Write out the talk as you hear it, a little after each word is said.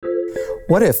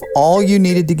What if all you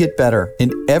needed to get better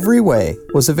in every way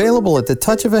was available at the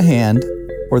touch of a hand,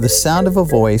 or the sound of a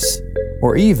voice,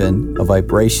 or even a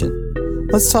vibration?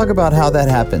 Let's talk about how that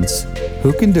happens,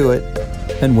 who can do it,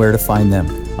 and where to find them.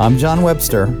 I'm John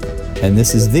Webster, and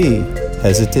this is The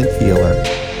Hesitant Healer.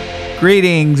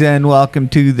 Greetings and welcome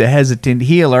to The Hesitant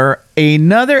Healer,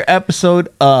 another episode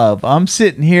of I'm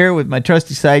sitting here with my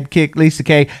trusty sidekick, Lisa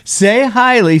Kay. Say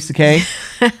hi, Lisa Kay.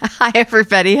 Hi,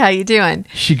 everybody. How you doing?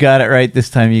 She got it right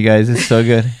this time, you guys. It's so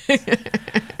good.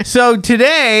 So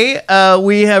today,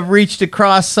 we have reached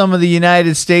across some of the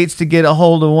United States to get a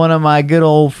hold of one of my good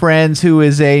old friends who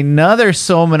is another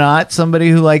somanaut, somebody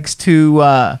who likes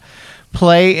to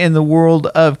play in the world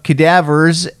of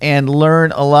cadavers and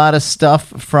learn a lot of stuff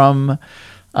from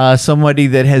somebody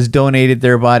that has donated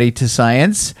their body to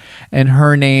science. And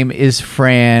her name is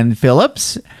Fran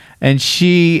Phillips. And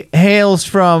she hails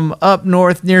from up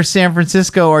north near San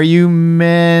Francisco. Where are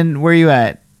you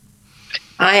at?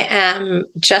 I am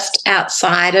just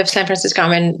outside of San Francisco.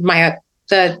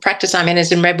 The practice I'm in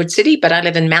is in Redwood City, but I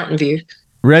live in Mountain View.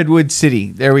 Redwood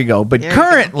City. There we go. But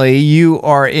currently you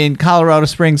are in Colorado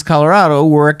Springs, Colorado,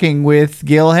 working with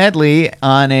Gil Headley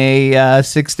on a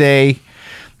 6-day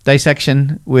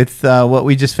dissection with what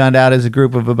we just found out is a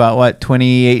group of about,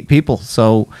 28 people.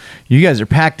 So you guys are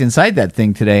packed inside that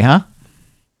thing today, huh?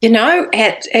 You know,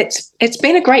 it's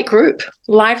been a great group,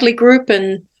 lively group,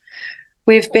 and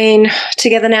we've been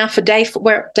together now for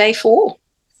we're at day 4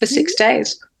 for 6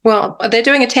 days. Well, they're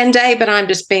doing a 10-day, but I'm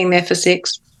just being there for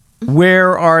 6.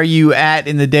 Where are you at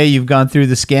in the day you've gone through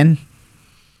the skin?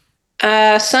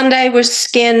 Sunday was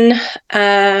skin.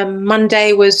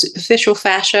 Monday was superficial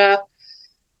fascia.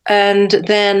 And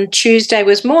then Tuesday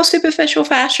was more superficial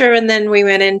fascia. And then we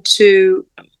went into,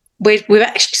 we've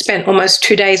actually spent almost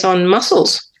 2 days on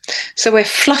muscles. So we're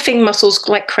fluffing muscles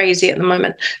like crazy at the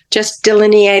moment, just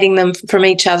delineating them from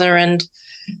each other and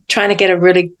trying to get a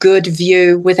really good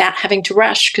view without having to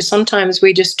rush, because sometimes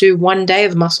we just do 1 day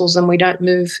of muscles and we don't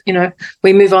move,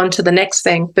 we move on to the next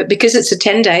thing. But because it's a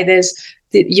 10-day,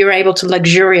 you're able to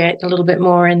luxuriate a little bit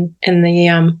more in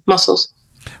the muscles.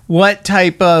 What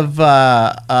type of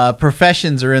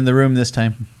professions are in the room this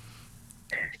time?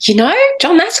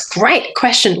 John, that's a great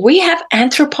question. We have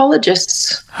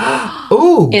anthropologists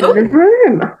in the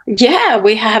room. Yeah,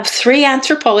 we have 3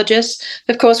 anthropologists.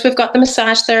 Of course, we've got the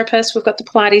massage therapists, we've got the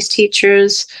Pilates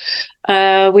teachers,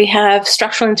 we have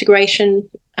structural integration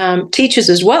teachers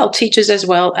as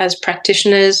well as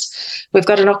practitioners. We've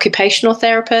got an occupational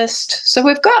therapist. So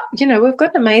we've got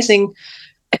an amazing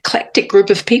eclectic group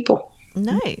of people.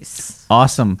 Nice.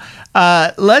 Awesome.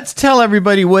 Let's tell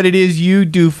everybody what it is you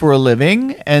do for a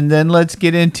living, and then let's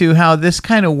get into how this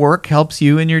kind of work helps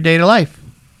you in your day-to-day life.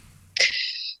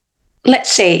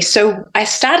 Let's see. So I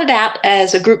started out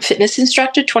as a group fitness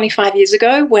instructor 25 years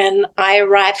ago when I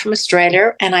arrived from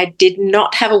Australia, and I did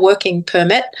not have a working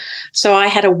permit. So I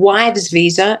had a wives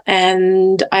visa,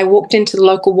 and I walked into the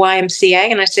local YMCA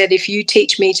and I said, if you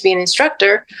teach me to be an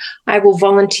instructor, I will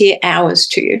volunteer hours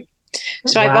to you.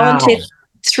 So I volunteered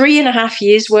 3.5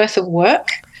 years worth of work.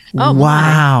 Oh,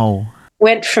 wow.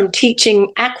 Went from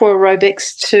teaching aqua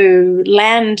aerobics to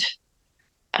land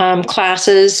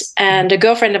classes. And a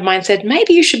girlfriend of mine said,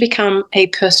 maybe you should become a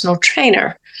personal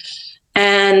trainer.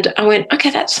 And I went, okay,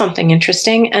 that's something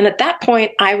interesting. And at that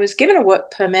point, I was given a work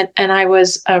permit and I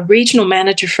was a regional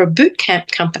manager for a boot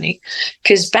camp company.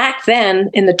 Because back then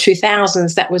in the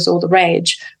 2000s, that was all the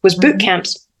rage, was boot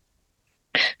camps.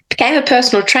 Became a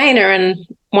personal trainer, and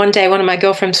one day one of my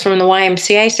girlfriends from the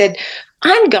YMCA said,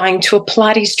 I'm going to a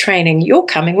Pilates training. You're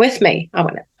coming with me. I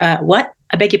went, what?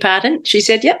 I beg your pardon? She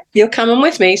said, yep, you're coming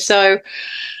with me. So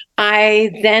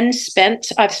I've spent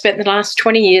the last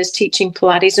 20 years teaching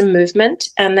Pilates and movement,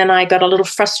 and then I got a little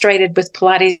frustrated with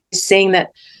Pilates, seeing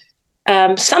that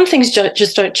some things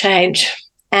just don't change.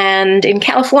 And in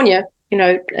California,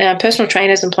 personal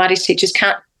trainers and Pilates teachers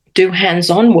can't do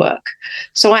hands-on work.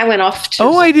 So I went off to...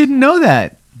 Oh, I didn't know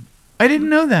that.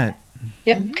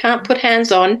 Yep, can't put hands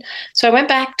on. So I went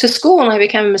back to school and I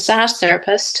became a massage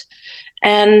therapist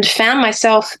and found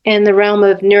myself in the realm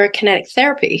of neurokinetic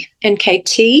therapy,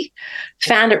 NKT.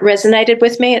 Found it resonated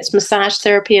with me. It's massage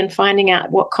therapy and finding out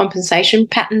what compensation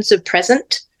patterns are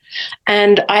present.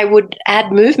 And I would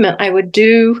add movement. I would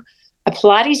do a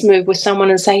Pilates move with someone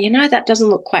and say, that doesn't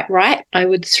look quite right. I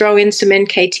would throw in some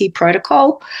NKT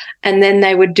protocol, and then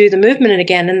they would do the movement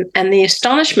again. And the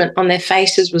astonishment on their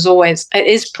faces it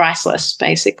is priceless,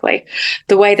 basically.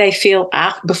 The way they feel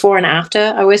before and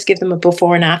after. I always give them a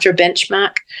before and after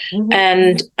benchmark. Mm-hmm.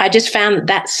 And I just found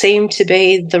that seemed to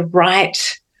be the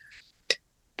right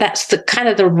that's the kind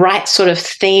of the right sort of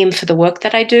theme for the work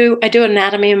that I do. I do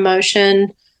anatomy and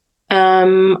motion.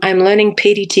 I'm learning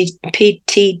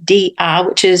PTDR,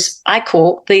 which is, I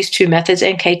call these two methods,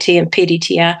 NKT and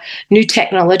PDTR, new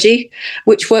technology,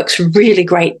 which works really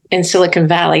great in Silicon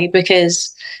Valley,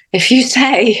 because if you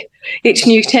say it's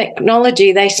new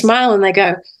technology, they smile and they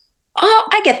go, oh,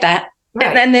 I get that.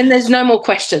 Right. And then there's no more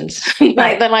questions.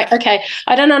 They're like, okay,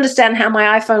 I don't understand how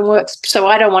my iPhone works, so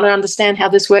I don't want to understand how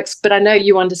this works, but I know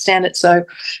you understand it, so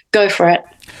go for it.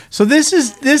 So this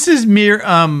is mere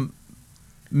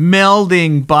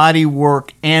melding body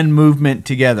work and movement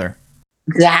together.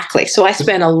 Exactly. So I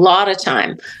spend a lot of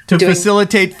time to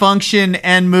facilitate function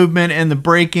and movement and the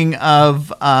breaking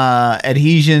of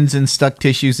adhesions and stuck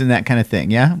tissues and that kind of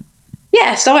thing. Yeah.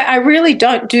 Yeah. So I really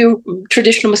don't do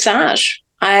traditional massage.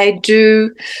 I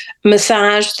do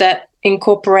massage that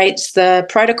incorporates the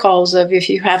protocols of, if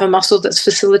you have a muscle that's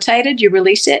facilitated, you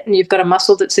release it, and you've got a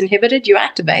muscle that's inhibited, you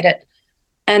activate it.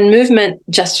 And movement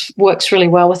just works really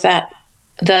well with that.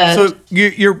 So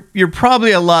you're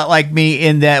probably a lot like me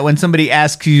in that when somebody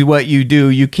asks you what you do,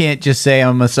 you can't just say I'm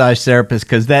a massage therapist,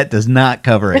 because that does not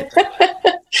cover it.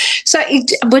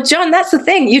 But John, that's the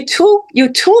thing. Your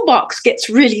toolbox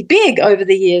gets really big over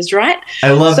the years, right?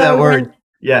 I love that word.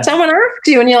 Yeah. Someone asks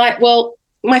you, and you're like, well,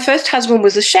 my first husband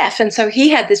was a chef, and so he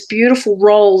had this beautiful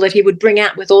roll that he would bring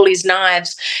out with all his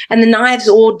knives, and the knives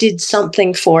all did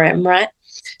something for him, right?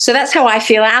 So that's how I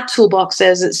feel our toolbox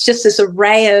is. It's just this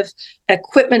array of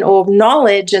equipment or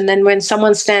knowledge, and then when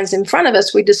someone stands in front of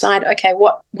us, we decide, okay,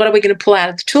 what are we going to pull out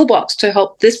of the toolbox to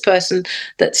help this person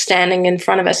that's standing in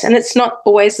front of us? And it's not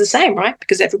always the same, right?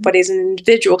 Because everybody's an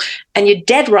individual. And you're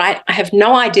dead right. I have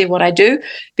no idea what I do,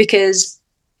 because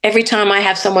every time I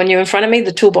have someone new in front of me,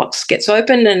 the toolbox gets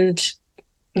open, and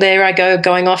there I go,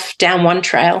 going off down one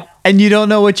trail. And you don't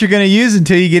know what you're going to use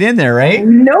until you get in there, right?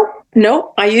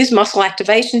 Nope. I use muscle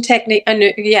activation technique.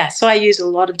 So I use a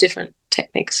lot of different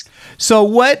techniques. So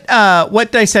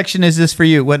what dissection is this for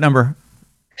you? What number?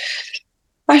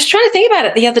 I was trying to think about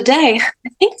it the other day. I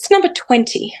think it's number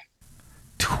 20.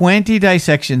 20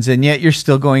 dissections, and yet you're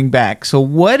still going back. So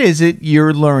what is it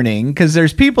you're learning? Because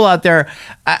there's people out there,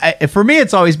 for me,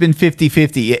 it's always been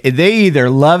 50-50. They either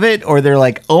love it or they're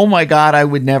like, oh my God, I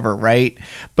would never, right?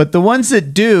 But the ones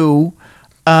that do,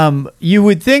 you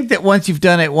would think that once you've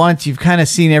done it once, you've kind of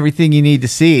seen everything you need to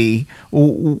see.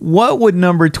 What would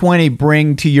number 20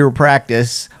 bring to your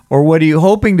practice? Or what are you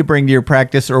hoping to bring to your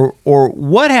practice? Or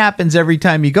what happens every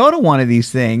time you go to one of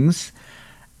these things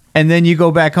and then you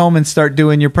go back home and start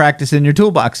doing your practice in your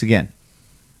toolbox again?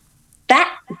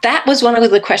 That was one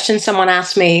of the questions someone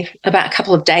asked me about a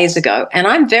couple of days ago. And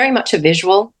I'm very much a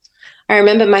visual. I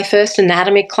remember my first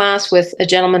anatomy class with a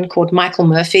gentleman called Michael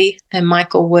Murphy, and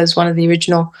Michael was one of the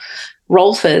original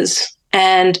Rolfers.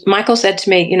 And Michael said to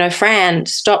me, Fran,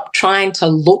 stop trying to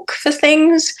look for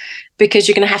things, because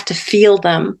you're going to have to feel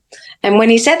them. And when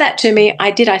he said that to me,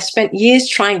 I spent years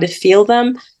trying to feel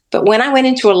them. But when I went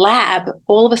into a lab,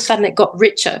 all of a sudden it got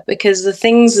richer, because the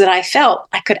things that I felt,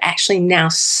 I could actually now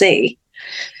see.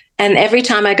 And every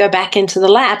time I go back into the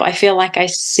lab, I feel like I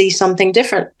see something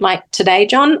different. Like today,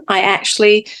 John, I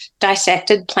actually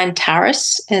dissected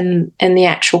plantaris in the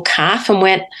actual calf and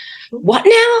went, what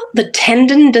now? The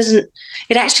tendon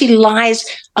it actually lies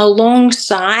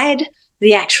alongside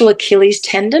the actual Achilles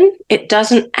tendon. It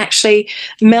doesn't actually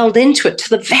meld into it to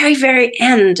the very, very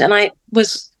end. And I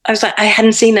was like, I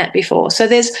hadn't seen that before. So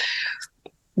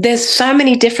there's so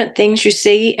many different things you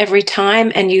see every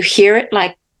time, and you hear it.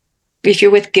 Like if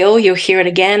you're with Gil, you'll hear it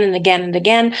again and again and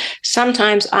again.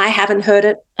 Sometimes I haven't heard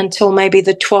it until maybe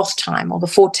the 12th time or the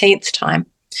 14th time.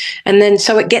 And then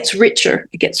so it gets richer.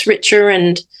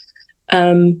 And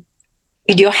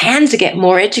your hands get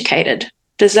more educated.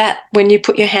 Does that, when you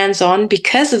put your hands on,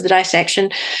 because of the dissection,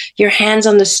 your hands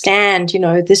understand,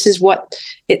 this is what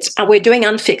we're doing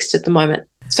unfixed at the moment.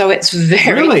 So it's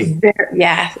very,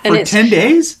 yeah. And for 10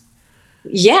 days?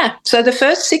 Yeah. So the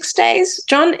first 6 days,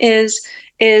 John, is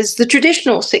the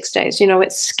traditional 6 days.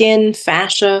 It's skin,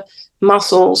 fascia,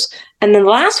 muscles. And then the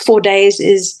last 4 days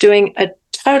is doing a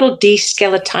total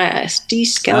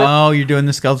deskeletization. Oh, you're doing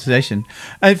the skeletonization.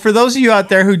 And for those of you out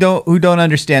there who don't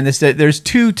understand this, that there's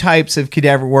two types of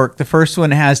cadaver work. The first one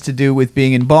has to do with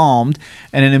being embalmed,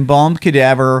 and an embalmed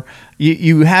cadaver,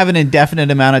 you have an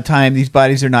indefinite amount of time. These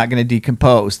bodies are not going to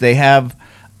decompose. They have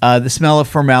the smell of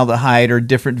formaldehyde or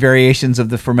different variations of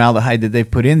the formaldehyde that they've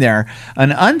put in there.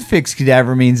 An unfixed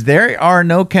cadaver means there are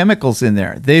no chemicals in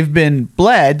there. They've been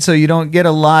bled, so you don't get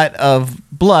a lot of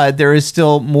blood, there is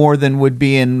still more than would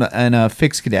be in a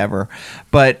fixed cadaver.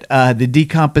 But the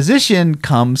decomposition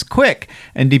comes quick.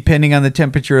 And depending on the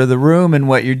temperature of the room and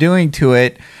what you're doing to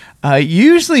it,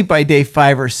 usually by day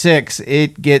 5 or 6,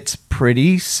 it gets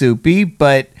pretty soupy.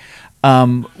 But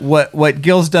what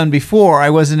Gil's done before,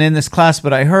 I wasn't in this class,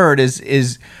 but I heard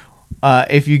is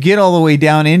if you get all the way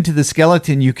down into the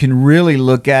skeleton, you can really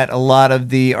look at a lot of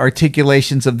the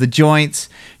articulations of the joints.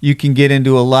 You can get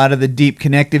into a lot of the deep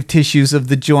connective tissues of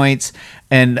the joints.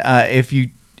 And if you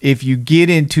get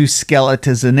into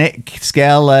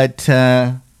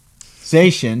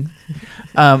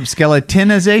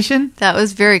skeletonization. That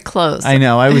was very close. I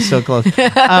know, I was so close.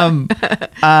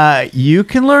 You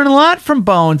can learn a lot from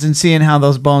bones and seeing how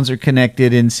those bones are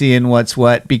connected and seeing what's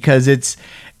what, because it's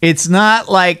not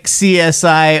like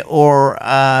CSI or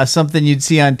something you'd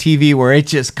see on TV where it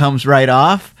just comes right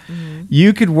off. Mm-hmm.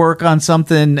 You could work on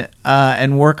something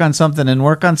and work on something and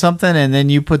work on something, and then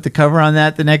you put the cover on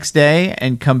that the next day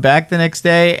and come back the next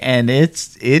day, and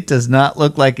it does not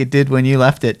look like it did when you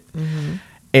left it. Mm-hmm.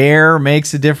 Air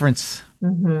makes a difference.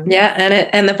 Mm-hmm. Yeah,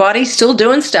 and the body's still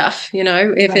doing stuff.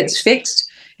 If it's fixed,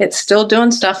 it's still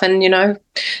doing stuff, and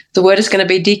the word is going to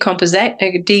be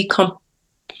come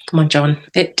on, John.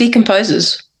 It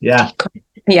decomposes. Yeah.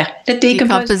 Yeah. It decomposes.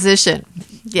 Decomposition.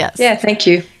 Yes. Yeah. Thank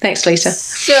you. Thanks, Lisa.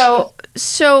 So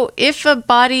if a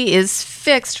body is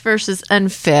fixed versus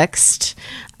unfixed,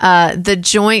 the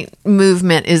joint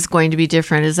movement is going to be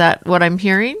different. Is that what I'm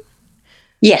hearing?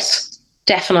 Yes,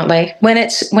 definitely. When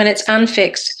it's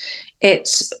unfixed,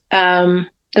 it's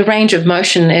the range of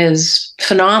motion is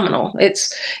phenomenal.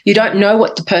 You don't know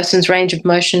what the person's range of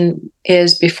motion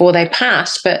is before they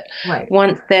pass, but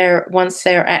once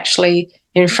they're actually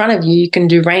in front of you, you can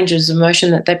do ranges of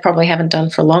motion that they probably haven't done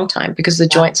for a long time because the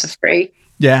joints are free.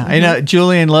 Yeah, I know.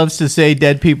 Julian loves to say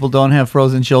dead people don't have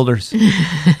frozen shoulders.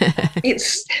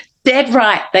 It's dead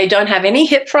right. They don't have any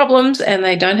hip problems and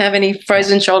they don't have any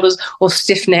frozen shoulders or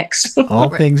stiff necks. All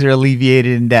things are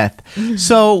alleviated in death.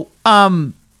 So,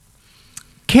 can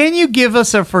you give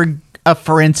us a for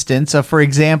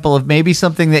example of maybe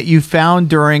something that you found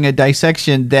during a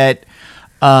dissection that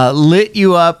lit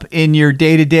you up in your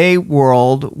day-to-day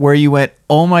world where you went,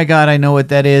 oh my God, I know what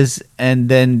that is, and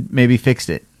then maybe fixed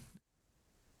it?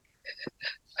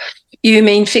 You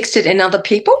mean fixed it in other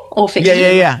people or fixed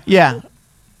it? Yeah.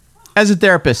 As a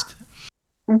therapist.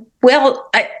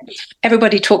 Well,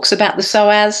 everybody talks about the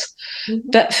psoas,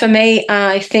 but for me,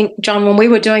 I think, John, when we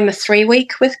were doing the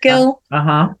 3-week with Gil,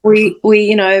 we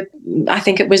I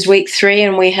think it was week 3,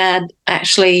 and we had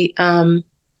actually the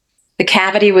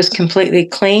cavity was completely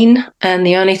clean, and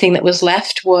the only thing that was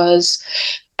left was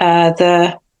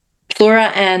the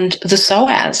pleura and the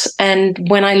psoas. And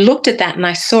when I looked at that and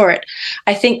I saw it,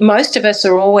 I think most of us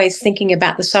are always thinking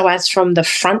about the psoas from the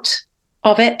front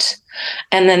of it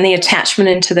and then the attachment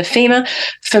into the femur.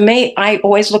 For me, I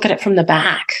always look at it from the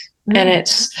back, and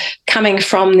it's coming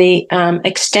from the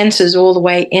extensors all the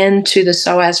way into the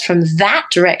psoas from that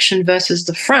direction versus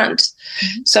the front.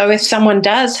 So if someone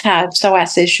does have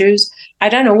psoas issues, I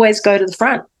don't always go to the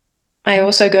front. I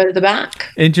also go to the back.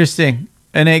 Interesting.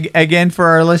 And again, for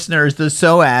our listeners, the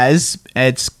psoas,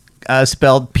 it's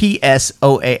spelled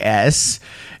PSOAS,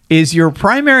 is your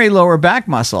primary lower back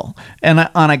muscle. And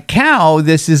on a cow,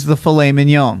 this is the filet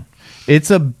mignon.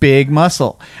 It's a big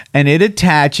muscle, and it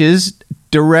attaches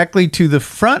directly to the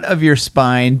front of your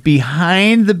spine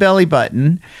behind the belly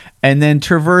button, and then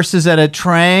traverses at a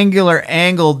triangular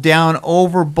angle down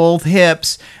over both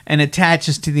hips and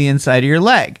attaches to the inside of your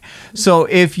leg. So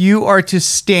if you are to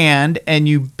stand and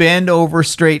you bend over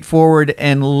straight forward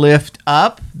and lift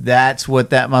up, that's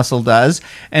what that muscle does.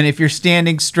 And if you're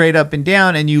standing straight up and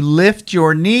down and you lift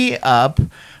your knee up,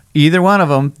 either one of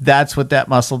them, that's what that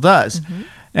muscle does.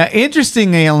 Now,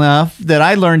 interestingly enough, that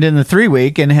I learned in the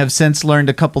 3-week and have since learned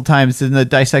a couple times in the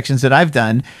dissections that I've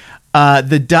done,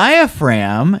 the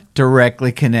diaphragm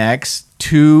directly connects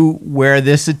to where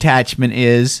this attachment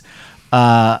is.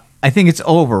 I think it's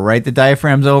over, right? The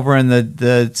diaphragm's over and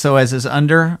the psoas is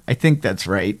under. I think that's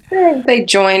right. They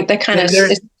join. They kind of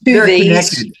do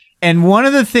these. And one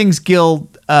of the things Gil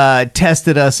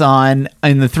tested us on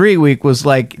in the 3-week was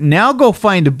like, now go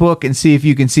find a book and see if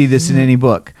you can see this in any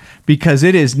book, because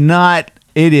it is not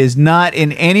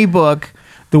in any book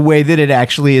the way that it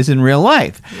actually is in real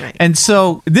life. Right. And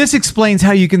so this explains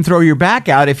how you can throw your back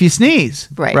out if you sneeze,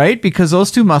 right? Because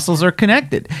those two muscles are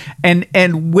connected.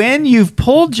 And when you've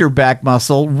pulled your back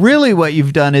muscle, really what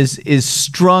you've done is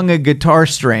strung a guitar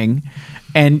string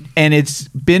and it's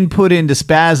been put into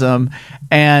spasm,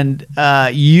 and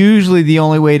usually the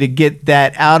only way to get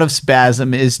that out of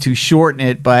spasm is to shorten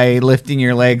it by lifting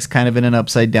your legs kind of in an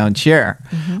upside down chair.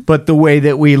 But the way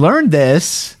that we learned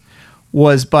this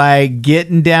was by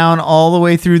getting down all the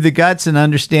way through the guts and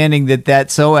understanding that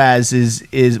psoas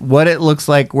is what it looks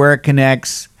like, where it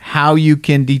connects, how you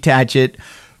can detach it.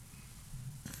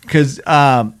 Because,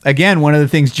 again, one of the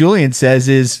things Julian says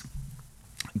is,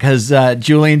 because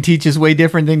Julian teaches way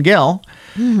different than Gil,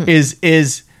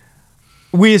 is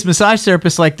we as massage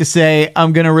therapists like to say,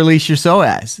 I'm going to release your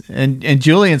psoas. And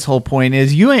Julian's whole point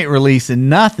is, you ain't releasing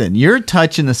nothing. You're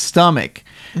touching the stomach.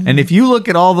 And if you look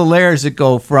at all the layers that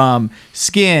go from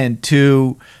skin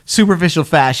to superficial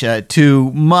fascia to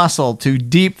muscle to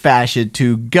deep fascia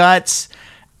to guts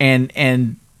and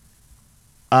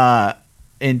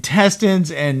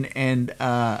intestines and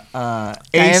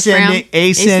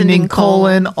ascending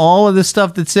colon, all of the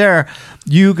stuff that's there,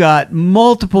 you got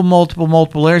multiple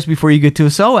layers before you get to a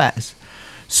psoas.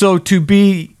 So to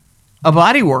be a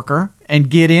body worker and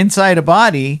get inside a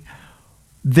body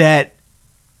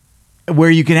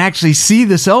where you can actually see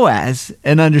the psoas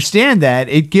and understand that,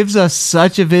 it gives us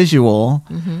such a visual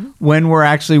when we're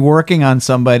actually working on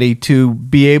somebody to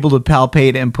be able to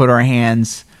palpate and put our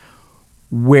hands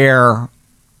where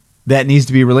that needs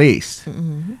to be released,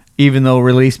 even though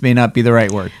release may not be the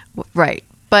right word. Right.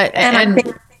 But, and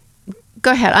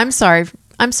go ahead. I'm sorry.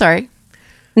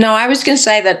 No, I was going to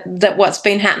say that what's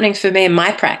been happening for me in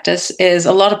my practice is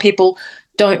a lot of people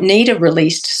don't need a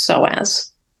released psoas.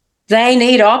 They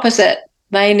need opposite.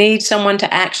 They need someone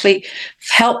to actually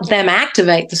help them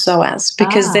activate the psoas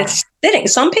because they're sitting.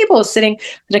 Some people that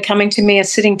are coming to me are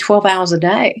sitting 12 hours a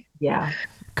day. Yeah.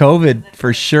 COVID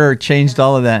for sure changed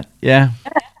all of that. Yeah.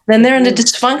 Then they're in they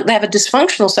have a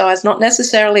dysfunctional psoas, not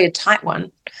necessarily a tight one.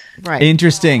 Right.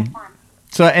 Interesting.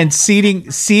 So, and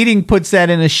seating puts that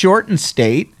in a shortened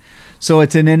state. So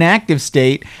it's an inactive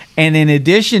state. And in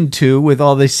addition to, with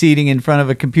all the seating in front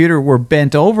of a computer, we're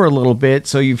bent over a little bit.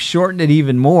 So you've shortened it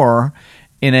even more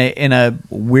in a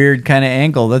weird kind of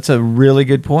angle. That's a really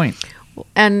good point.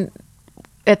 And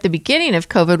at the beginning of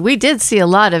COVID, we did see a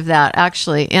lot of that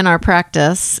actually in our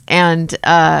practice. And,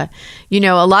 a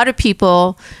lot of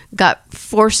people got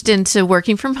forced into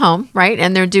working from home, right?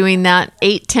 And they're doing that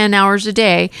 8-10 hours a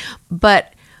day.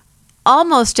 But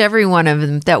almost every one of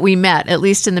them that we met, at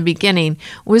least in the beginning,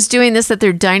 was doing this at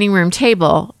their dining room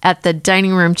table, at the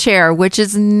dining room chair, which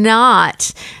is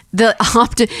not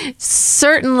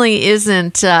certainly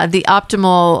isn't the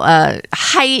optimal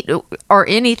height or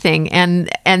anything. And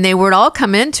they would all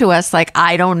come into us like,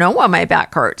 I don't know why my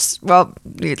back hurts. Well,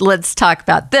 let's talk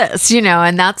about this,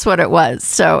 and that's what it was.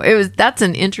 So that's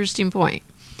an interesting point.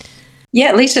 Yeah,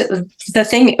 at least the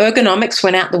thing, ergonomics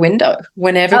went out the window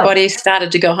when everybody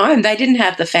started to go home. They didn't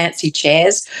have the fancy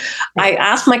chairs. I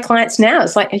ask my clients now,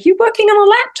 it's like, are you working on a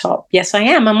laptop? Yes, I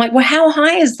am. I'm like, well, how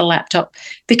high is the laptop?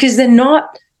 Because they're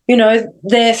not,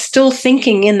 they're still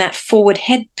thinking in that forward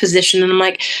head position. And I'm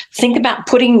like, think about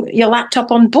putting your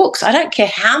laptop on books. I don't care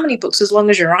how many books, as long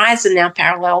as your eyes are now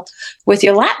parallel with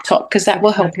your laptop, because that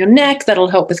will help your neck. That'll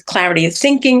help with clarity of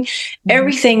thinking.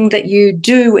 Everything that you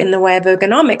do in the way of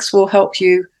ergonomics will help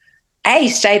you,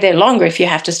 stay there longer if you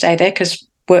have to stay there, because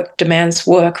work demands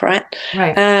work, right?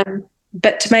 Right.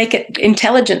 But to make it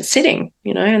intelligent sitting,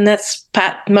 and that's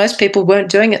part, most people weren't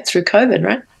doing it through COVID,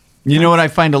 right? You know what I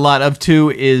find a lot of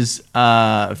too is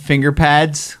finger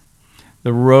pads,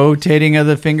 the rotating of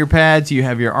the finger pads. You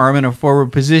have your arm in a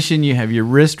forward position, you have your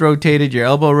wrist rotated, your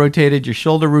elbow rotated, your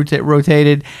shoulder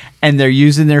rotated, and they're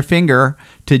using their finger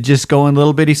to just go in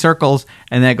little bitty circles,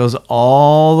 and that goes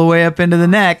all the way up into the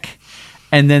neck.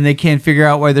 And then they can't figure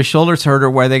out why their shoulders hurt or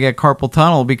why they get carpal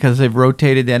tunnel, because they've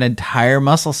rotated that entire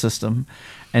muscle system.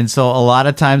 And so a lot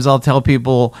of times I'll tell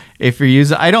people, if you're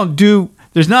using,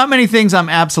 there's not many things I'm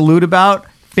absolute about.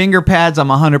 Finger pads, I'm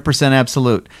 100%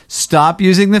 absolute. Stop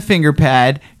using the finger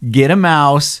pad, get a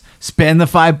mouse, spend the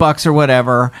 $5 or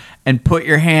whatever, and put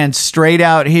your hand straight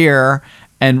out here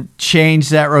and change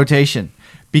that rotation.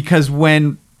 Because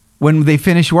when they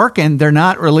finish working, they're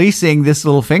not releasing this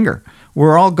little finger.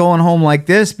 We're all going home like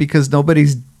this because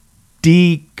nobody's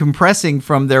decompressing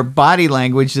from their body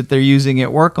language that they're using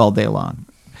at work all day long.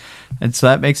 And so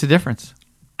that makes a difference.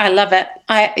 I love it.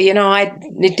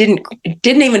 It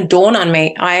didn't even dawn on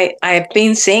me. I've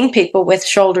been seeing people with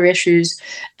shoulder issues,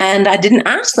 and I didn't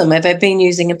ask them if they've been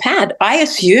using a pad. I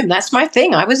assume, that's my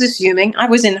thing. I was assuming, I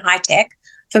was in high tech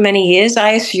for many years. I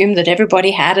assumed that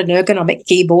everybody had an ergonomic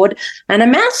keyboard and a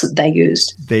mouse that they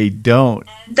used. They don't.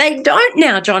 They don't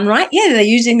now, John, right? Yeah, they're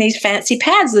using these fancy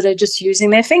pads that are just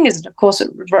using their fingers. And of course, it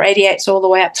radiates all the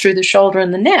way up through the shoulder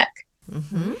and the neck.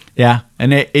 Yeah,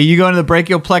 and you go into the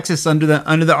brachial plexus under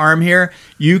the arm here.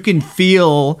 You can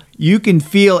feel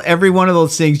every one of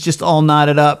those things just all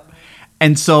knotted up.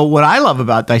 And so, what I love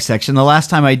about dissection, the last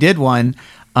time I did one,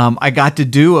 I got to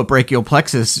do a brachial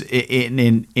plexus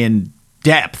in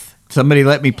depth. Somebody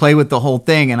let me play with the whole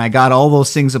thing, and I got all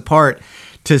those things apart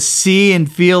to see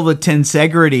and feel the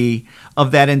tensegrity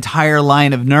of that entire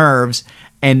line of nerves,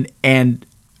 and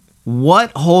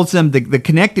what holds them, the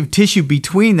connective tissue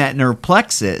between that nerve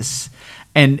plexus,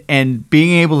 and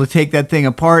being able to take that thing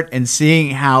apart and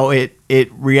seeing how it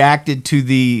reacted to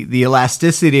the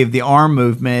elasticity of the arm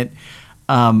movement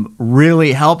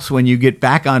really helps when you get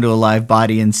back onto a live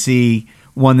body and see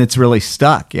one that's really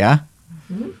stuck. Yeah.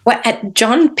 Well,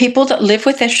 John, people that live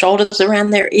with their shoulders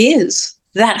around their ears,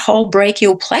 that whole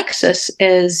brachial plexus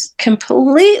is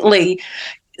completely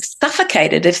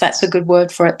suffocated, if that's a good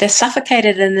word for it. They're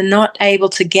suffocated and they're not able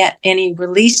to get any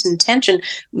release and tension.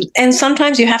 And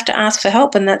sometimes you have to ask for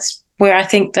help. And that's where I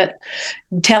think that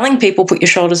telling people put your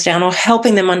shoulders down or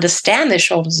helping them understand their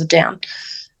shoulders are down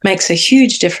makes a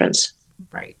huge difference.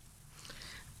 Right.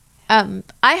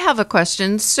 I have a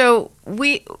question. So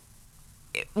we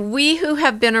who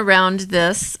have been around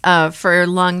this for a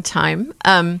long time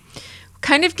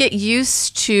kind of get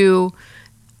used to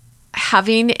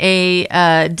having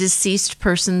a deceased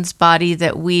person's body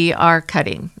that we are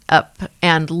cutting up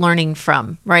and learning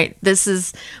from, right?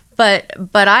 But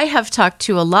I have talked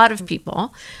to a lot of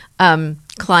people,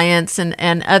 clients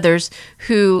and others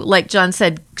who, like John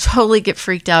said, totally get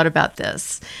freaked out about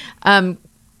this.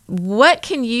 What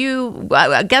can you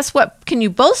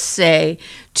both say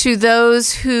to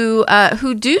those who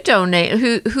do donate,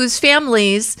 whose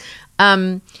families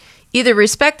either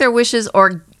respect their wishes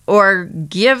or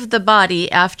give the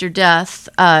body after death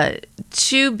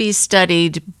to be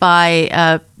studied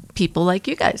by people like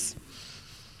you guys?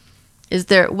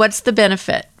 What's the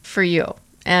benefit for you?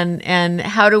 And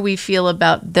how do we feel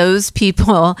about those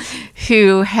people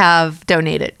who have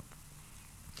donated?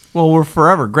 Well, we're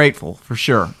forever grateful, for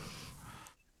sure.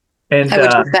 And I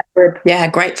would use that word. Yeah,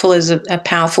 grateful is a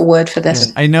powerful word for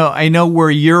this. Yeah, I know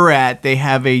where you're at, they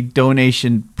have a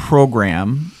donation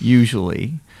program,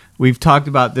 usually. We've talked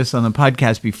about this on the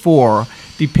podcast before.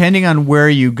 Depending on where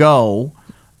you go,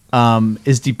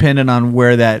 is dependent on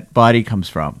where that body comes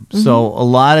from. Mm-hmm. So a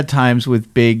lot of times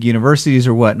with big universities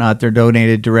or whatnot, they're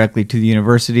donated directly to the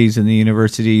universities, and the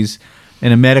universities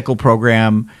in a medical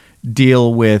program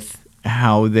deal with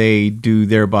how they do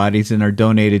their bodies and are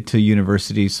donated to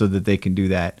universities so that they can do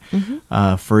that.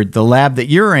 Mm-hmm. For the lab that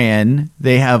you're in,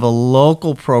 they have a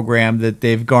local program that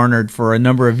they've garnered for a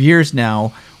number of years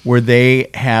now, where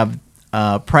they have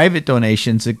private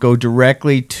donations that go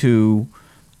directly to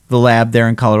the lab there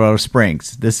in Colorado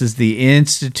Springs. This is the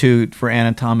Institute for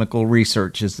Anatomical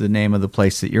Research is the name of the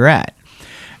place that you're at.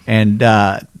 And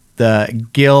the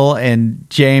Gil and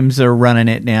James are running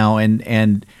it now,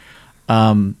 and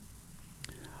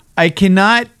I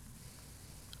cannot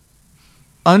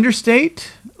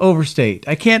overstate.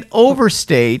 I can't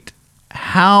overstate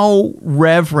how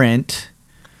reverent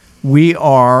we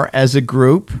are as a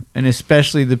group, and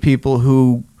especially the people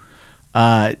who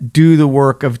do the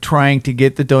work of trying to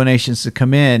get the donations to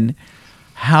come in,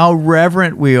 how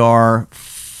reverent we are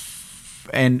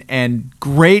and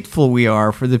grateful we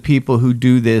are for the people who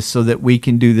do this so that we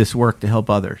can do this work to help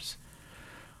others.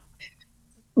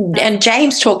 And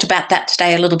James talked about that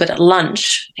today a little bit at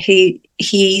lunch. He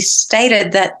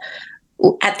stated that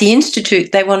at the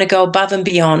Institute, they want to go above and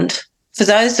beyond. For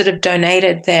those that have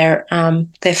donated their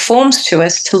forms to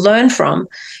us to learn from,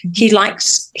 he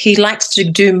likes to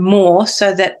do more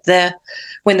so that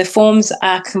when the forms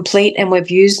are complete and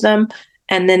we've used them,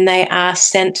 and then they are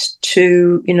sent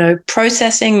to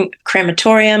processing,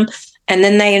 crematorium, and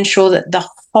then they ensure that the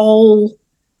whole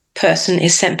person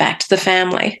is sent back to the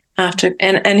family after.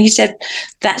 And he said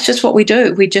that's just what we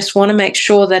do. We just want to make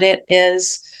sure that it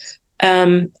is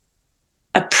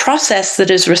a process that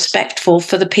is respectful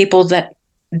for the people that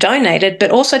donated,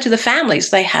 but also to the families.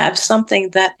 They have something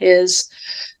that is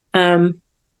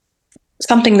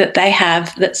something that they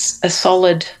have that's a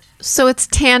solid. So it's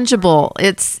tangible.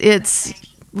 It's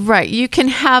right. You can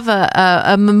have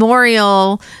a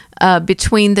memorial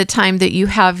between the time that you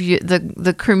have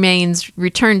the cremains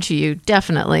returned to you,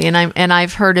 definitely, and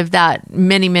I've heard of that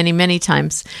many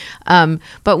times.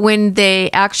 But when they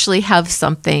actually have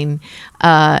something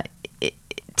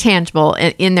tangible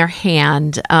in their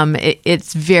hand,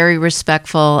 it's very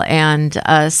respectful and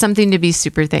something to be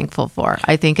super thankful for,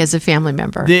 I think, as a family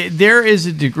member. There is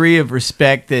a degree of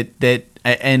respect that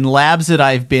in labs that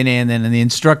I've been in and the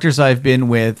instructors I've been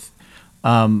with,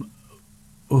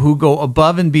 who go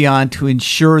above and beyond to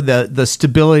ensure the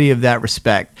stability of that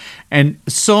respect. And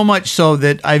so much so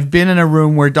that I've been in a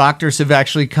room where doctors have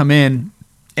actually come in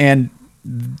and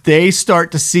they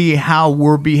start to see how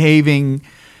we're behaving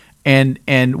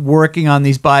and working on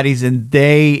these bodies, and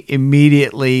they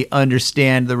immediately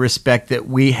understand the respect that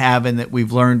we have and that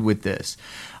we've learned with this.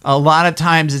 A lot of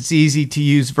times it's easy to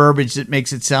use verbiage that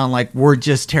makes it sound like we're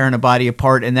just tearing a body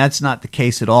apart, and that's not the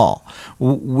case at all.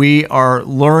 We are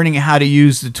learning how to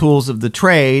use the tools of the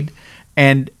trade,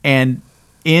 and in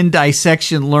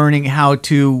dissection learning how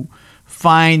to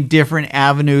find different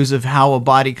avenues of how a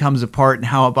body comes apart and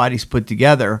how a body's put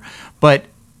together. But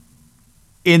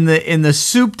in the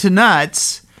soup to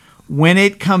nuts, when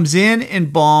it comes in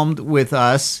embalmed with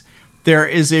us, there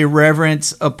is a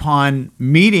reverence upon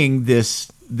meeting this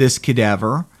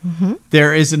cadaver. Mm-hmm.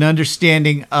 There is an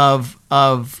understanding of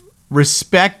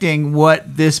respecting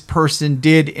what this person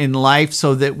did in life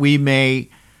so that we may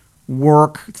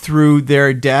work through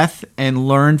their death and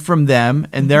learn from them.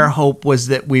 And their hope was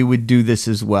that we would do this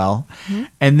as well. Mm-hmm.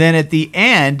 And then at the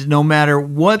end, no matter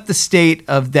what the state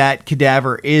of that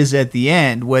cadaver is at the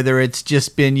end, whether it's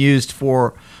just been used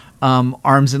for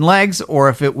arms and legs, or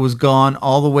if it was gone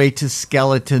all the way to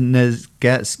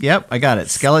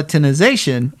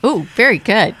skeletonization. Oh, very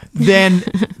good.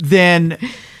 then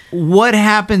what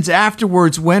happens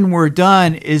afterwards when we're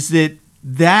done is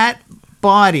that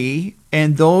body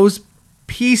and those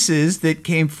pieces that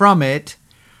came from it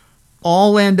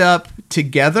all end up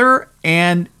together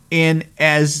and in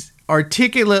as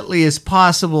articulately as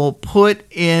possible put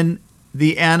in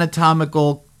the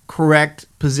anatomical correct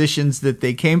positions that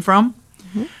they came from,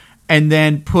 and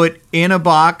then put in a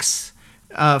box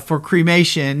for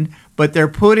cremation, but they're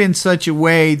put in such a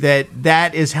way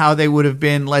that is how they would have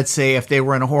been, let's say, if they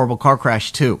were in a horrible car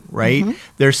crash too, right? Mm-hmm.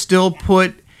 They're still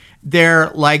put there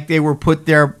like they were put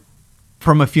there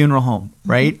from a funeral home,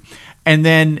 right? Mm-hmm. And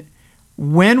then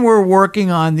when we're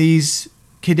working on these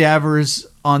cadavers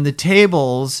on the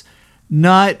tables,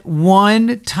 not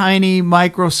one tiny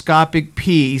microscopic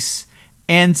piece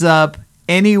ends up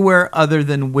anywhere other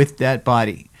than with that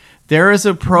body. There is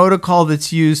a protocol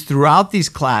that's used throughout these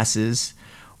classes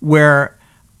where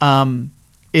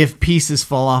if pieces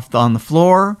fall off on the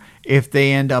floor, if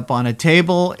they end up on a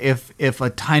table, if a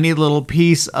tiny little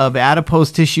piece of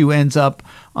adipose tissue ends up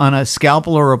on a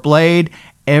scalpel or a blade,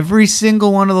 every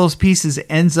single one of those pieces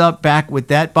ends up back with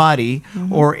that body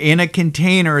or in a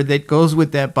container that goes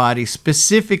with that body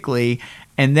specifically.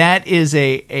 And that is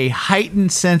a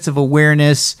heightened sense of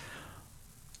awareness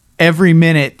every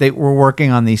minute that we're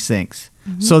working on these things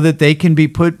so that they can be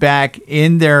put back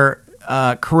in their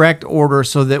correct order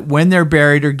so that when they're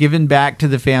buried or given back to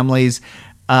the families,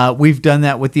 we've done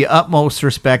that with the utmost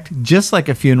respect, just like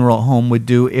a funeral home would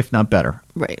do, if not better.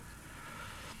 Right.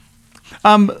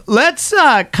 Let's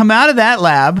come out of that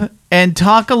lab and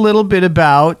talk a little bit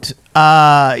about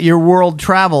your world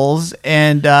travels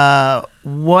and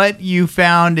what you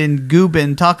found in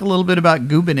Gubin. Talk a little bit about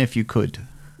Gubin, if you could.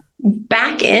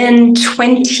 Back in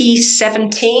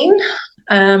 2017,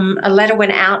 a letter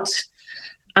went out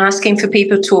asking for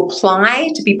people to apply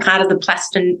to be part of the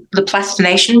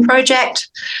plastination project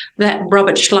that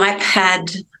Robert Schleip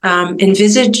had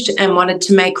envisaged and wanted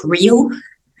to make real.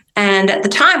 And at the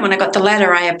time when I got the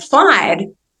letter, I applied,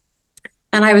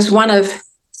 and I was one of, I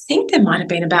think there might have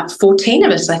been about 14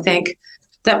 of us, I think,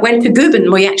 that went to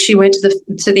Gubin. We actually went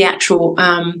to the actual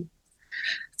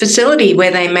facility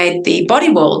where they made the body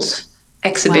worlds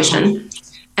exhibition. Wow.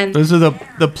 And those are the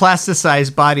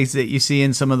plasticized bodies that you see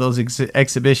in some of those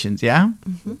exhibitions, yeah?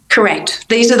 Mm-hmm. Correct.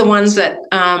 These are the ones that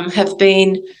have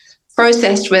been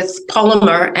processed with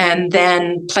polymer and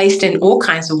then placed in all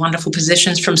kinds of wonderful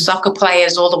positions, from soccer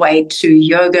players all the way to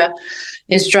yoga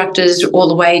instructors, all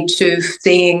the way to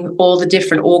seeing all the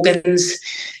different organs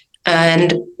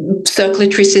and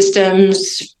circulatory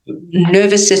systems,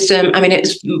 nervous system. I mean,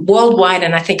 it's worldwide,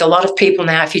 and I think a lot of people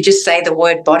now, if you just say the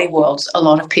word body worlds, a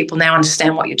lot of people now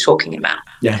understand what you're talking about.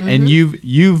 Yeah, and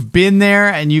you've been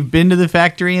there, and you've been to the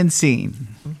factory and seen.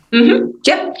 Mm-hmm.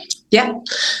 Yep.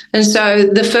 And so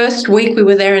the first week we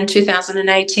were there in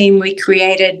 2018, we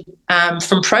created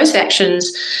from pro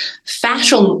sections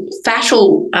fascial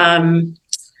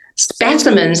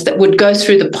specimens that would go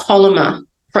through the polymer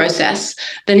process,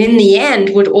 then in the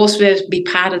end would also be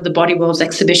part of the Body Worlds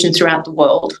exhibition throughout the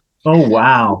world. Oh,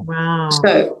 wow.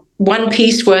 So one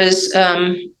piece was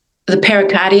the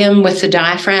pericardium with the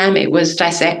diaphragm. It was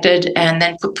dissected and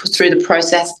then put through the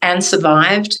process and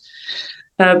survived.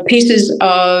 Pieces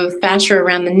of fascia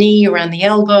around the knee, around the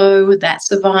elbow, that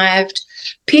survived.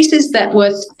 Pieces that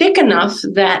were thick enough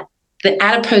that the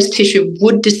adipose tissue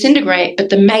would disintegrate, but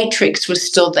the matrix was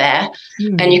still there,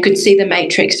 and you could see the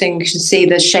matrix and you could see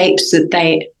the shapes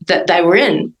that they were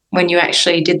in when you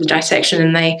actually did the dissection,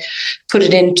 and they put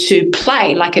it into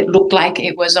play. Like, it looked like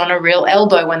it was on a real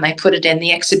elbow when they put it in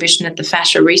the exhibition at the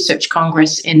Fascia Research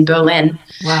Congress in Berlin.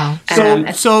 Wow.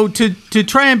 So to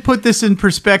try and put this in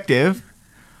perspective,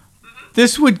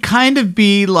 this would kind of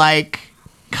be like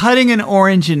cutting an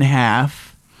orange in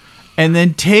half and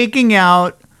then taking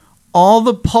out all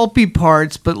the pulpy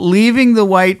parts, but leaving the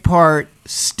white part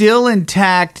still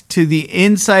intact to the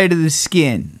inside of the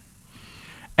skin,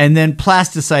 and then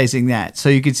plasticizing that so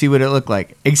you could see what it looked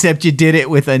like, except you did it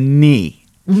with a knee.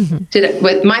 Did it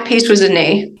with my piece was a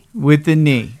knee. With the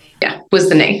knee. Yeah, was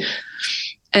the knee.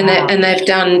 And Wow. they've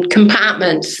done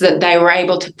compartments that they were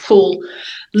able to pull.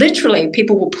 Literally,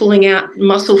 people were pulling out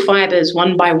muscle fibers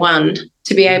one by one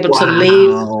to be able to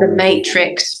leave the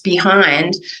matrix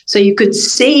behind, so you could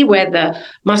see where the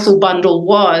muscle bundle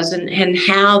was and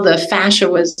how the fascia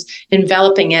was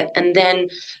enveloping it, and then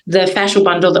the fascial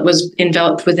bundle that was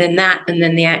enveloped within that, and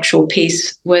then the actual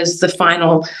piece was the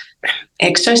final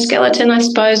exoskeleton, I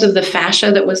suppose, of the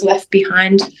fascia that was left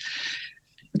behind.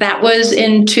 That was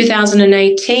in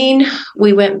 2018.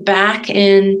 We went back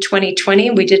in 2020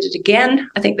 and we did it again.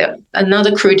 I think that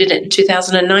another crew did it in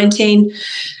 2019.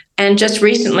 And just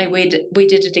recently we did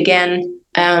it again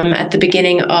at the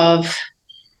beginning of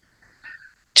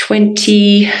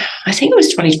I think it was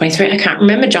 2023. I can't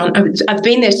remember, John. I've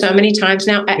been there so many times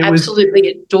now. I absolutely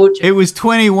adored it. It was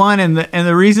 21, and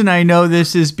the reason I know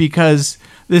this is because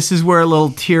this is where a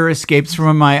little tear escapes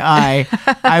from my eye.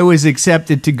 I was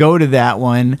accepted to go to that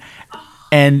one,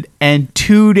 and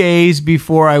 2 days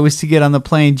before I was to get on the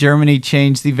plane, Germany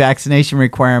changed the vaccination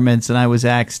requirements, and I was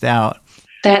axed out.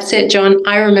 That's it, John.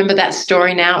 I remember that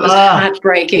story now. It was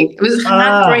heartbreaking. It was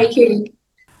heartbreaking.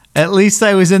 At least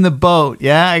I was in the boat.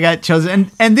 Yeah, I got chosen.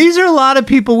 And these are a lot of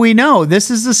people we know. This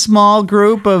is a small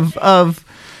group of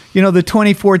the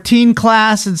 2014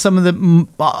 class and some of the,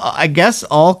 I guess,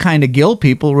 all kind of Gill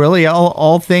people, really.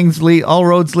 All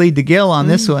roads lead to Gill on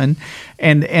this one.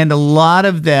 And a lot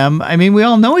of them, I mean, we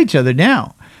all know each other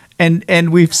now.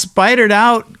 And we've spidered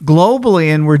out globally,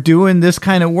 and we're doing this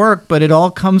kind of work, but it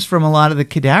all comes from a lot of the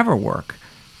cadaver work,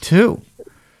 too.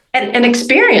 And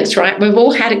experience, right? We've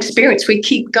all had experience. We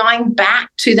keep going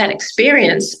back to that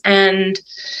experience, and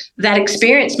that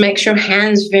experience makes your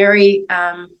hands very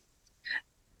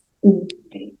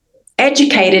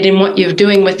educated in what you're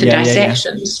doing with the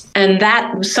dissections. And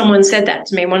that, someone said that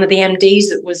to me, one of the MDs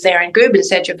that was there in Goobin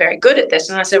said, "You're very good at this."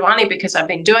 And I said, "Well, only because I've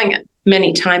been doing it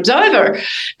many times over,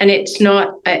 and it's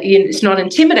not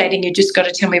intimidating. You just got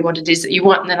to tell me what it is that you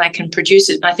want, and then I can produce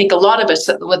it." And I think a lot of us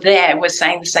that were there were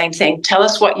saying the same thing. Tell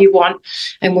us what you want,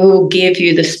 and we will give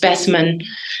you the specimen,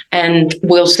 and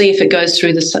we'll see if it goes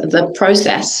through the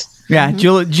process. Yeah,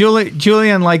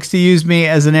 Julian likes to use me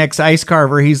as an ex-ice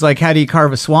carver. He's like, "How do you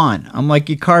carve a swan?" I'm like,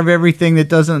 "You carve everything that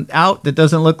doesn't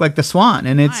look like the swan."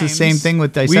 And it's the same thing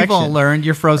with dissection. We've all learned,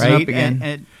 you're frozen up again.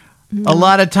 And a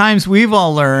lot of times we've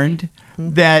all learned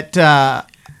that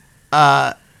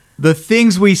the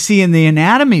things we see in the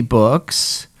anatomy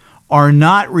books are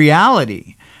not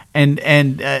reality. And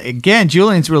again,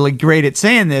 Julian's really great at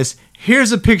saying this.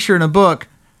 Here's a picture in a book.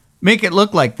 Make it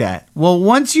look like that. Well,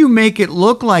 once you make it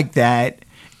look like that,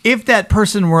 if that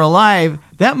person were alive,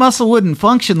 that muscle wouldn't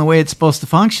function the way it's supposed to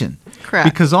function. Correct.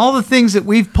 Because all the things that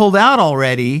we've pulled out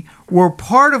already were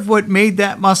part of what made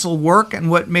that muscle work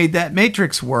and what made that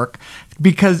matrix work.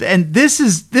 And this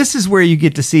is where you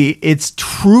get to see it's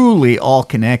truly all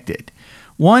connected.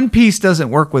 One piece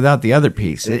doesn't work without the other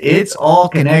piece. It's all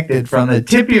connected from the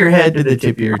tip of your head to the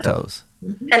tip of your toes.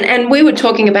 And we were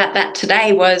talking about that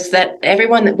today, was that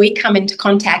everyone that we come into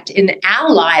contact in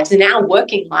our lives, in our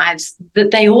working lives,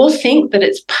 that they all think that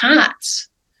it's parts.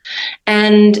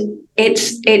 And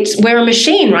we're a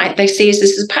machine, right? They see us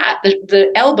as a part.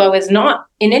 The elbow is not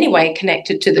in any way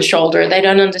connected to the shoulder. They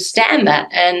don't understand that.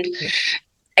 And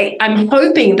I'm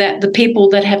hoping that the people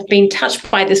that have been touched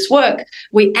by this work,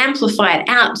 we amplify it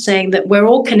out, saying that we're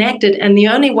all connected, and the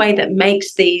only way that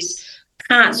makes these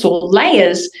parts or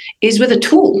layers is with a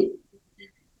tool.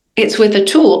 It's with a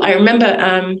tool. I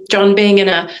remember, John, being in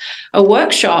a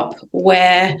workshop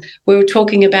where we were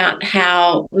talking about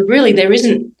how really there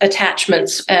isn't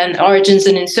attachments and origins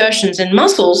and insertions in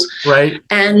muscles. Right.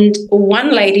 And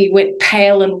one lady went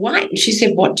pale and white, and she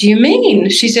said, "What do you mean?"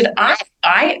 She said,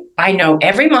 I know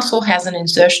every muscle has an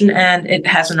insertion and it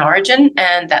has an origin,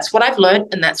 and that's what I've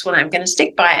learned, and that's what I'm going to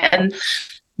stick by. And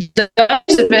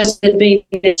those of us that had been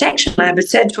in the dissection lab had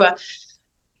said to her,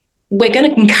 "We're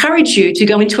going to encourage you to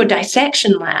go into a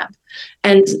dissection lab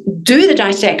and do the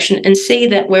dissection and see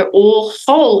that we're all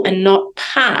whole and not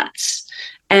parts.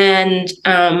 And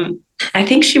I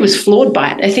think she was floored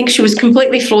by it. I think she was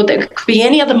completely floored that it could be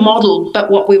any other model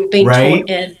but what we've been taught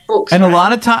in books. And a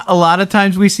lot of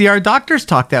times we see our doctors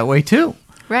talk that way too.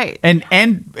 Right. And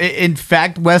in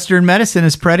fact, Western medicine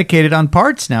is predicated on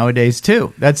parts nowadays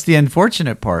too. That's the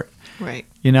unfortunate part. Right.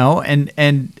 You know, and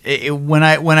when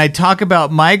I talk about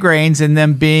migraines and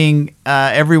them being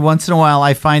every once in a while,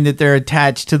 I find that they're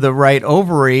attached to the right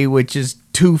ovary, which is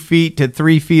 2 feet to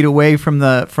 3 feet away from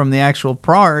the actual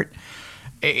part.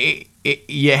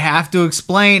 You have to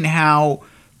explain how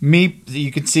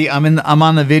you can see I'm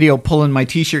on the video pulling my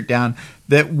t-shirt down.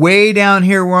 That way down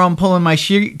here where I'm pulling my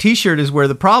t-shirt is where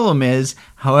the problem is.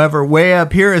 However, way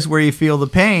up here is where you feel the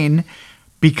pain.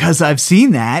 Because I've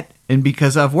seen that and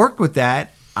because I've worked with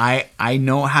that, I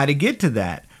know how to get to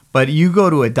that. But you go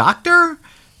to a doctor,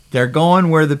 they're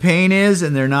going where the pain is,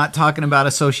 and they're not talking about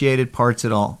associated parts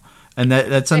at all. And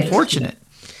that's unfortunate.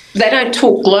 They don't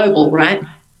talk global, right?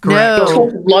 Correct. They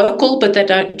talk local, but they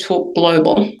don't talk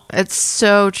global. It's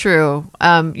so true.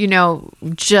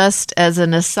 Just as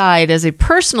an aside, as a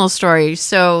personal story.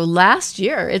 So last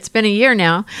year, it's been a year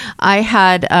now, I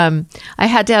had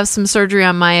to have some surgery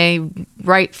on my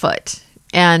right foot.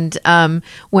 And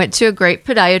went to a great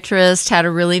podiatrist, had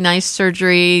a really nice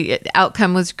surgery.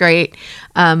 Outcome was great.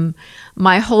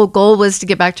 My whole goal was to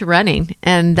get back to running,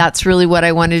 and that's really what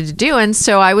I wanted to do. And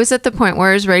so I was at the point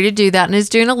where I was ready to do that, and I was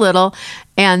doing a little.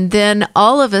 And then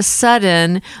all of a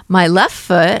sudden, my left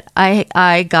foot,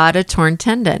 I got a torn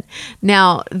tendon.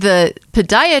 Now, the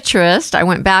podiatrist, I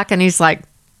went back, and he's like,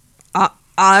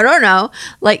 I don't know,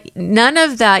 like none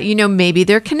of that, maybe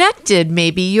they're connected.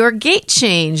 Maybe your gait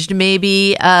changed.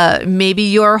 Maybe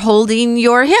you're holding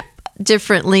your hip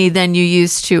differently than you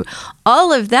used to.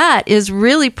 All of that is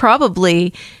really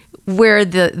probably where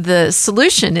the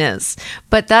solution is.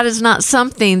 But that is not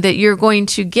something that you're going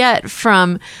to get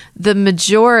from the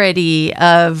majority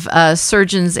of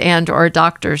surgeons and or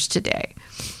doctors today.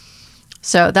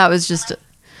 So that was just...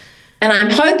 And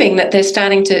I'm hoping that they're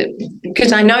starting to,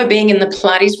 because I know being in the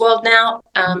Pilates world now,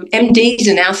 MDs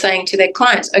are now saying to their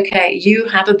clients, okay, you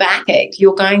have a backache.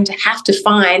 You're going to have to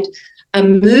find a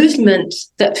movement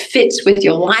that fits with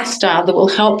your lifestyle that will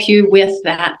help you with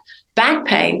that back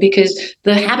pain, because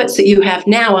the habits that you have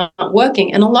now aren't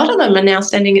working. And a lot of them are now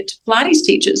sending it to Pilates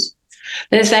teachers.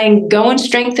 They're saying, go and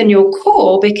strengthen your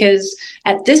core, because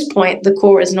at this point, the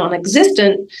core is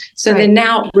non-existent. So they're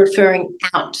now referring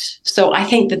out. So I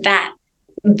think that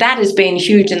has been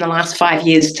huge in the last 5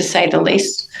 years, to say the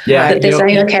least. Yeah. That they're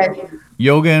saying, okay.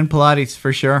 Yoga and Pilates,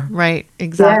 for sure. Right.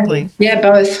 Exactly. Yeah,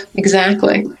 both.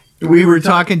 Exactly. We were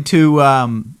talking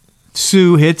to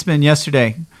Sue Hitzman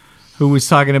yesterday, who was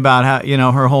talking about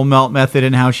how, her whole melt method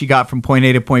and how she got from point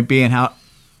A to point B, and how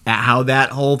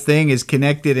that whole thing is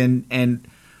connected and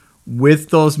with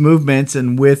those movements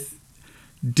and with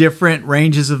different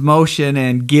ranges of motion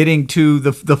and getting to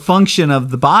the function of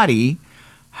the body,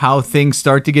 how things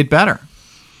start to get better.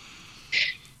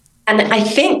 And I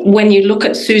think when you look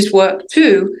at Sue's work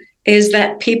too, is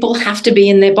that people have to be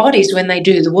in their bodies when they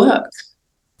do the work.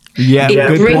 Yeah,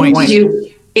 good point.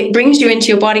 It brings you into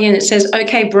your body and it says,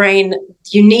 okay, brain,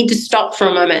 you need to stop for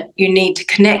a moment. You need to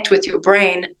connect with your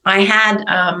brain. I had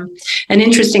an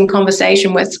interesting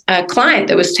conversation with a client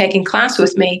that was taking class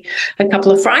with me a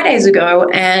couple of Fridays ago,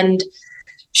 and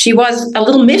she was a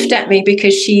little miffed at me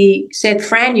because she said,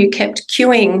 Fran, you kept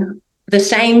cueing the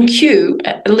same cue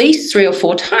at least 3 or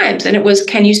 4 times, and it was,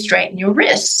 can you straighten your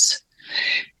wrists?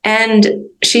 And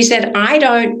she said, I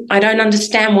don't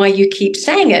understand why you keep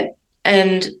saying it.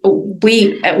 And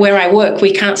where I work,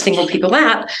 we can't single people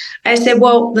out. I said,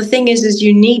 well, the thing is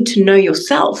you need to know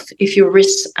yourself if your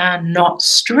wrists are not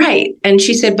straight. And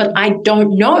she said, but I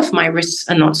don't know if my wrists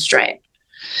are not straight.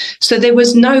 So there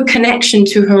was no connection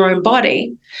to her own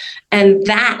body. And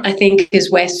that, I think, is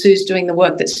where Sue's doing the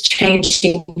work that's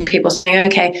changing people, saying,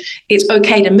 okay, it's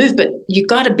okay to move, but you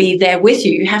got to be there with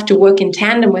you. You have to work in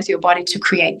tandem with your body to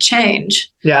create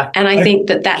change. Yeah. And I think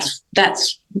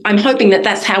that's I'm hoping that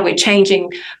that's how we're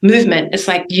changing movement. It's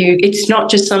like it's not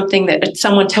just something that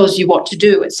someone tells you what to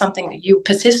do. It's something that you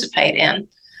participate in.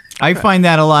 I find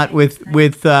that a lot with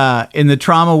in the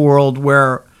trauma world,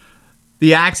 where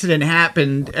the accident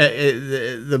happened,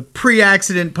 the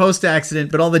pre-accident,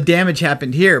 post-accident, but all the damage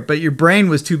happened here. But your brain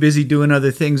was too busy doing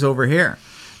other things over here.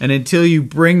 And until you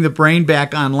bring the brain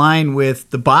back online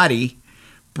with the body,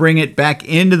 bring it back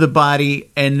into the body,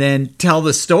 and then tell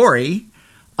the story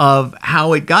of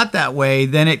how it got that way,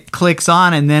 then it clicks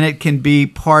on, and then it can be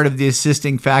part of the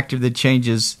assisting factor that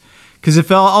changes. Because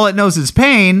if all it knows is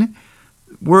pain,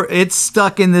 it's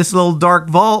stuck in this little dark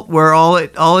vault where all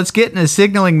it's getting is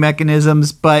signaling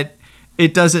mechanisms, but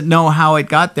it doesn't know how it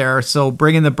got there. So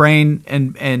bringing the brain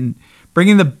and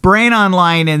bringing the brain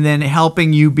online and then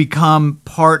helping you become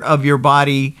part of your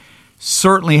body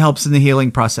certainly helps in the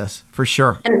healing process, for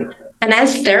sure. And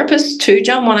as therapists too,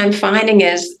 John, what I'm finding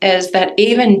is that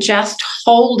even just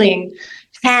holding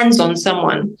hands on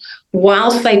someone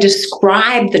whilst they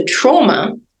describe the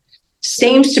trauma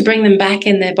seems to bring them back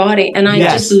in their body. And I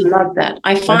just love that.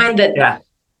 I find that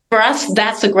for us,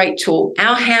 that's a great tool.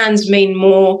 Our hands mean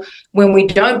more when we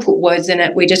don't put words in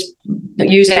it. We just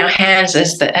use our hands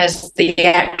as the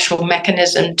actual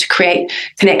mechanism to create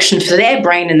connection for their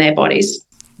brain and their bodies.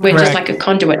 We're just like a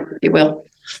conduit, if you will.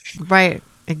 Right.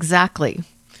 Exactly.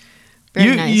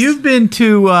 Very nice. You've been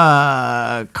to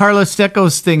Carlos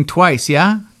Stecco's thing twice,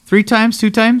 yeah? 3 times, 2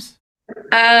 times?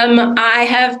 I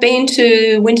have been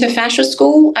to Winter Fascia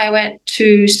School. I went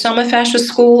to Summer Fascia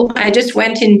School. I just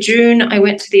went in June. I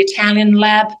went to the Italian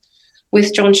lab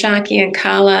with John Sharkey and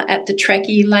Carla at the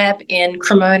Trekkie lab in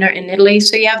Cremona in Italy.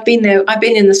 So yeah, I've been there. I've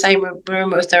been in the same room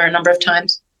with her a number of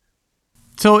times.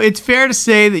 So it's fair to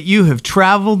say that you have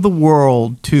traveled the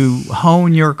world to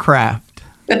hone your craft.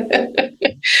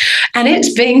 And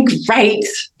it's been great.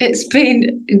 It's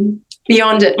been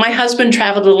beyond it. My husband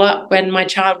traveled a lot when my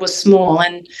child was small,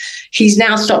 and he's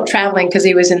now stopped traveling because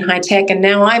he was in high tech. And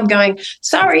now I'm going,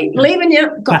 sorry, leaving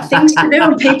you. Got things to do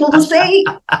and people to see,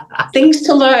 things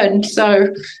to learn.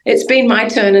 So it's been my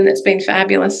turn, and it's been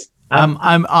fabulous.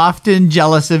 I'm often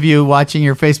jealous of you watching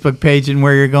your Facebook page and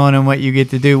where you're going and what you get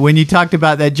to do. When you talked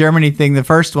about that Germany thing, the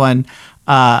first one,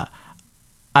 I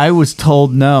was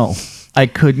told no, I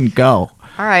couldn't go.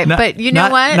 All right, but you know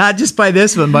what? Not just by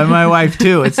this one, by my wife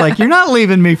too. It's like, you're not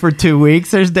leaving me for 2 weeks.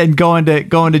 There's then going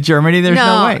to Germany. There's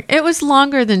no way. It was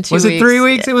longer than 2 weeks. Was it 3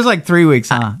 weeks? It was like 3 weeks,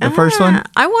 huh? The first one?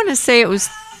 I want to say it was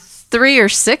 3 or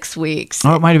 6 weeks.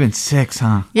 Oh, it might have been 6,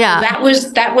 huh? Yeah. That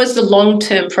was the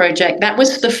long-term project. That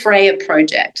was the Freya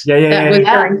project. Yeah. That was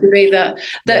going to be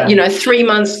the 3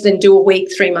 months, then do a week,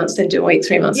 3 months, then do a week,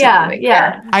 3 months. Yeah, then do a week.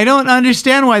 yeah. I don't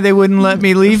understand why they wouldn't let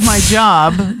me leave my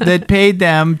job that paid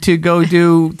them to go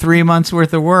do 3 months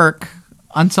worth of work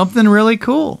on something really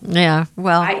cool. Yeah,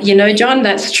 well. John,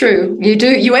 that's true. You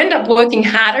do. You end up working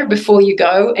harder before you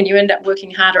go, and you end up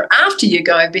working harder after you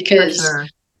go because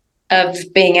of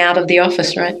being out of the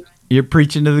office, right? You're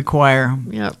preaching to the choir.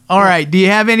 Yep. All right. Do you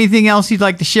have anything else you'd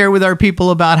like to share with our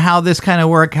people about how this kind of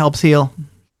work helps heal?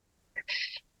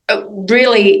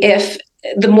 Really, if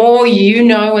the more you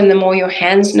know and the more your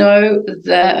hands know,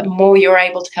 the more you're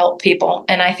able to help people.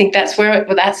 And I think that's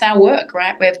our work,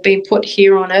 right? We've been put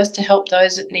here on earth to help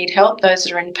those that need help, those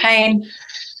that are in pain.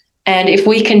 And if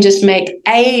we can just make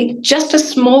just a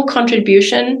small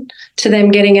contribution to them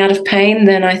getting out of pain,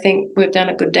 then I think we've done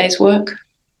a good day's work.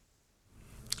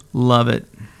 Love it.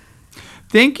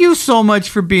 Thank you so much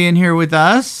for being here with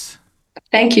us.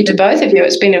 Thank you to both of you.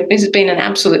 It's been an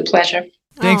absolute pleasure.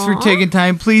 Thanks for taking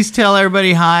time. Please tell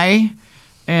everybody hi.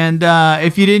 And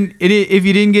if you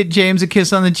didn't get James a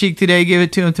kiss on the cheek today, give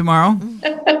it to him tomorrow.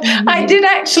 I did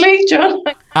actually, John.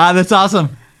 That's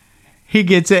awesome. He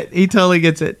gets it. He totally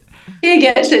gets it. He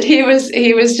gets it. He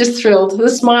was just thrilled. The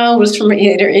smile was from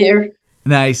ear to ear.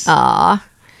 Nice. Aw.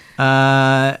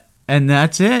 And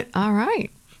that's it. All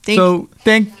right.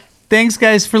 Thanks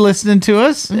guys for listening to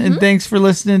us, and thanks for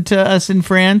listening to us and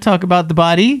Fran talk about the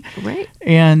body. Right.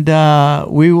 And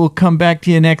we will come back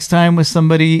to you next time with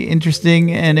somebody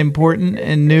interesting and important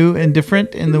and new and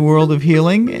different in the world of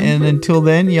healing. And until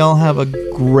then, y'all have a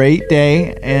great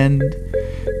day and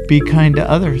be kind to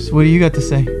others. What do you got to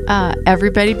say?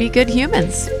 Everybody be good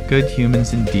humans. Good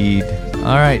humans indeed.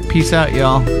 All right. Peace out,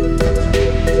 y'all.